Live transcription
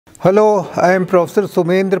Hello, I am Professor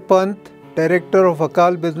Somendra Pant, Director of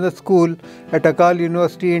Akal Business School at Akal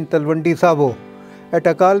University in Talwandi Sabo. At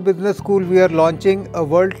Akal Business School, we are launching a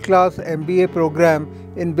world-class MBA program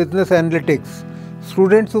in Business Analytics.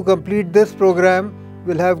 Students who complete this program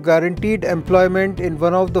will have guaranteed employment in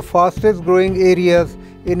one of the fastest growing areas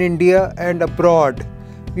in India and abroad.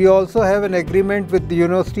 We also have an agreement with the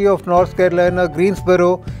University of North Carolina,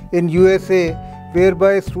 Greensboro in USA,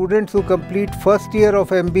 whereby students who complete first year of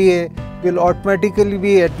MBA will automatically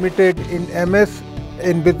be admitted in MS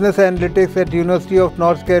in Business Analytics at University of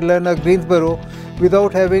North Carolina, Greensboro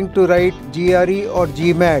without having to write GRE or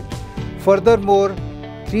GMAT. Furthermore,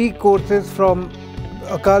 3 courses from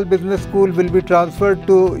Akal Business School will be transferred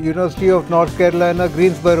to University of North Carolina,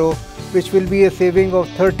 Greensboro, which will be a saving of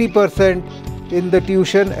 30% in the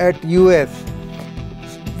tuition at US.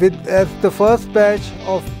 As the first batch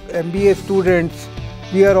of MBA students,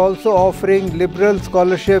 we are also offering liberal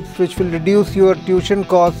scholarships which will reduce your tuition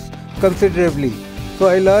costs considerably. So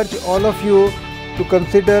I'll urge all of you to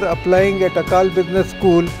consider applying at Akal Business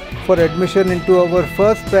School for admission into our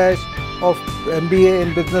first batch of MBA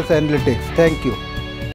in Business Analytics. Thank you.